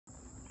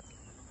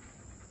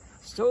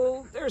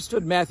So there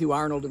stood Matthew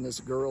Arnold and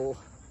this girl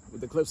with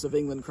the cliffs of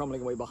England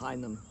crumbling away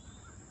behind them.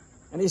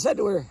 And he said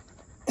to her,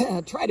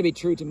 try to be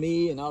true to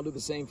me and I'll do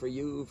the same for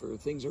you, for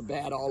things are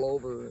bad all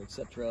over,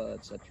 etc.,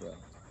 etc.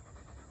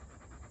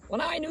 Well,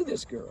 now I knew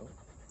this girl.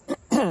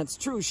 It's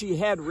true, she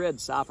had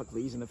read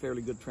Sophocles in a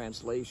fairly good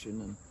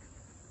translation and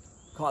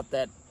caught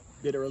that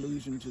bitter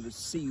allusion to the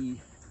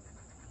sea.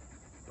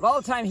 But all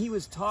the time he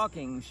was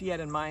talking, she had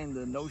in mind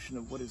the notion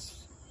of what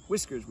his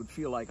whiskers would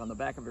feel like on the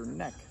back of her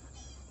neck.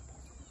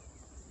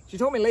 She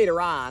told me later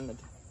on that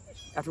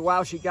after a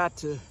while she got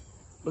to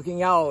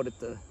looking out at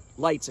the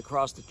lights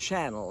across the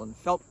channel and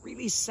felt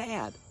really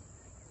sad,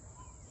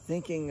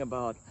 thinking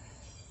about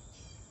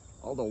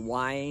all the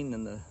wine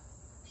and the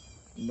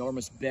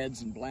enormous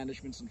beds and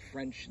blandishments in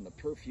French and the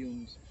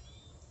perfumes.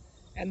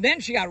 And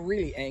then she got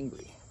really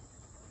angry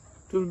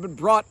to have been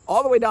brought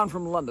all the way down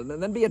from London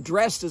and then be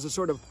addressed as a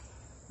sort of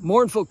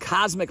mournful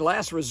cosmic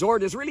last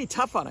resort is really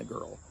tough on a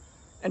girl.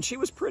 And she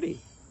was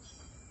pretty.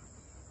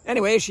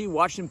 Anyway, she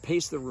watched him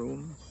pace the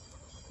room,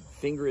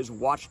 finger his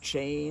watch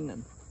chain,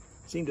 and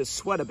seemed to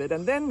sweat a bit.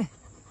 And then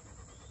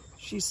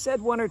she said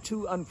one or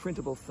two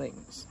unprintable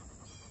things.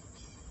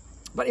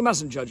 But you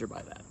mustn't judge her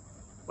by that.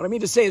 What I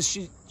mean to say is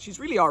she's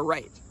really all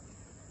right.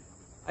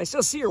 I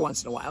still see her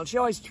once in a while, and she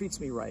always treats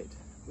me right.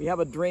 We have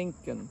a drink,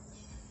 and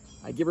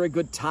I give her a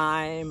good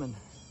time, and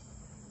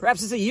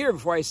perhaps it's a year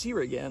before I see her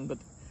again, but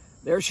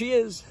there she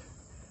is.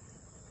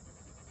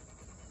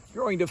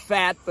 Growing to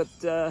fat, but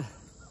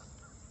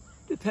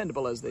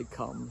dependable as they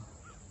come.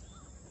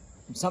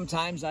 And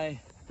sometimes I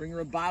bring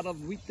her a bottle of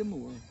Huit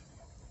d'Amour.